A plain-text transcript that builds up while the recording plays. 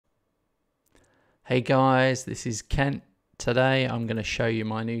Hey guys, this is Kent. Today I'm going to show you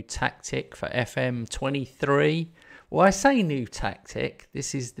my new tactic for FM23. Well, I say new tactic.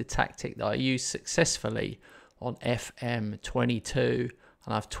 This is the tactic that I used successfully on FM22,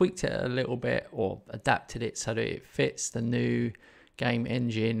 and I've tweaked it a little bit or adapted it so that it fits the new game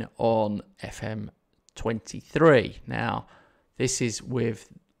engine on FM23. Now, this is with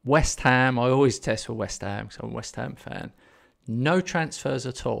West Ham. I always test for West Ham because I'm a West Ham fan. No transfers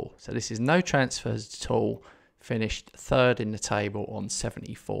at all. So this is no transfers at all. Finished third in the table on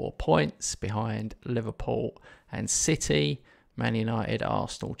 74 points behind Liverpool and City. Man United,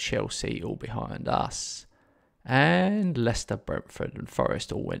 Arsenal, Chelsea all behind us. And Leicester, Brentford and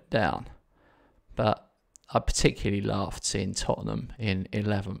Forest all went down. But I particularly laughed seeing Tottenham in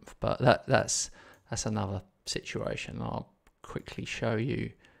 11th. But that's another situation. I'll quickly show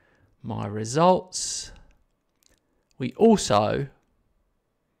you my results. We also,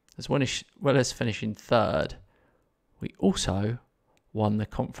 as well as finishing third, we also won the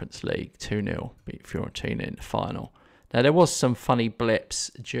Conference League 2-0, beat Fiorentina in the final. Now, there was some funny blips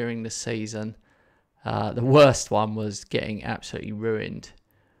during the season. The worst one was getting absolutely ruined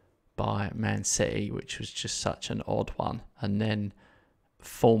by Man City, which was just such an odd one. And then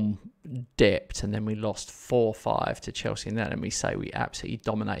form dipped, and then we lost 4-5 to Chelsea. And then we say we absolutely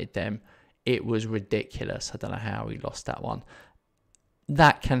dominated them. It was ridiculous. I don't know how we lost that one.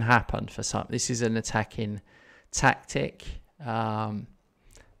 That can happen for some. This is an attacking tactic. That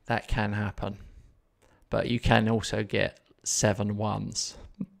can happen. But you can also get 7-1s.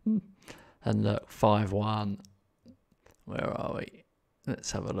 And look, 5-1. Where are we?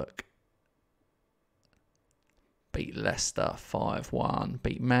 Let's have a look. Beat Leicester 5-1.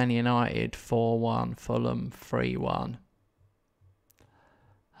 Beat Man United 4-1. Fulham 3-1.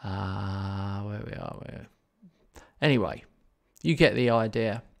 Where we are. Anyway, you get the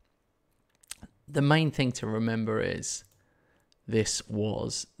idea. The main thing to remember is this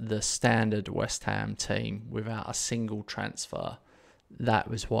was the standard West Ham team without a single transfer. That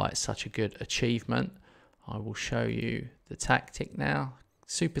was why it's such a good achievement. I will show you the tactic now.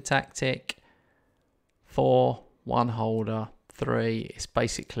 Super tactic. 4, 1 holder, 3. It's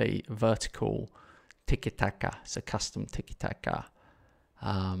basically vertical tiki-taka. It's a custom tiki-taka.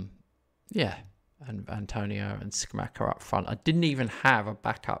 Yeah, and Antonio and Scamacca up front. I didn't even have a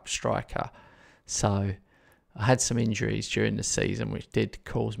backup striker, so I had some injuries during the season which did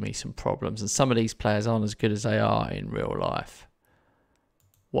cause me some problems, and some of these players aren't as good as they are in real life.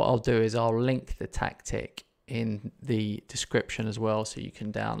 What I'll do is I'll link the tactic in the description as well so you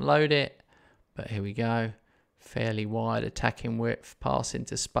can download it. But here we go. Fairly wide attacking width, pass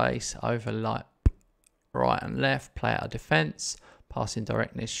into space, overlap right and left, play out of defence. Passing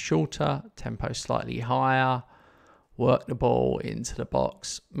directness shorter, tempo slightly higher, work the ball into the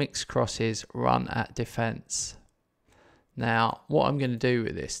box, mix crosses, run at defence. Now, what I'm going to do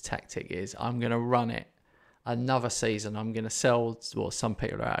with this tactic is I'm going to run it another season. I'm going to sell, well, some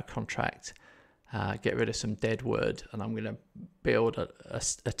people are out of contract, get rid of some dead wood, and I'm going to build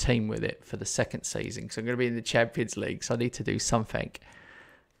a team with it for the second season. So I'm going to be in the Champions League, so I need to do something.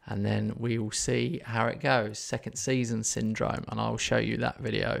 And then we will see how it goes. Second season syndrome. And I'll show you that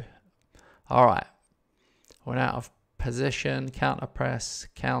video. All right. Went out of position. Counter press.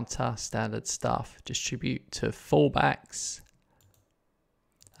 Counter. Standard stuff. Distribute to fullbacks.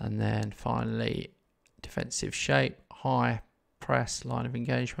 And then finally, defensive shape. High press. Line of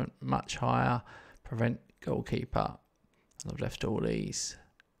engagement. Much higher. Prevent goalkeeper. And I've left all these.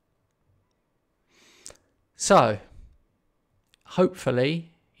 So, hopefully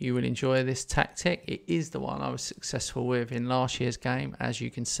you will enjoy this tactic. It is the one I was successful with in last year's game, as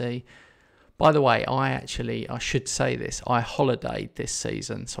you can see. By the way, I should say this, I holidayed this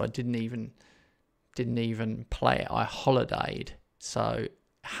season, so I didn't even play it. I holidayed. So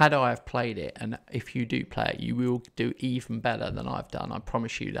had I have played it, and if you do play it, you will do even better than I've done. I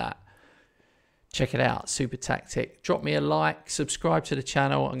promise you that. Check it out, Super Tactic. Drop me a like, subscribe to the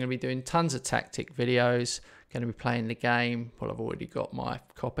channel. I'm going to be doing tons of tactic videos. Going to be playing the game. Well, I've already got my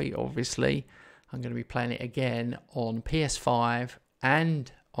copy, obviously. I'm going to be playing it again on PS5 and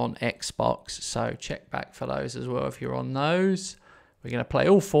on Xbox. So check back for those as well if you're on those. We're going to play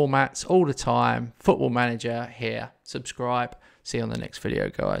all formats all the time. Football Manager here. Subscribe. See you on the next video,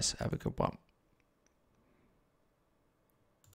 guys. Have a good one.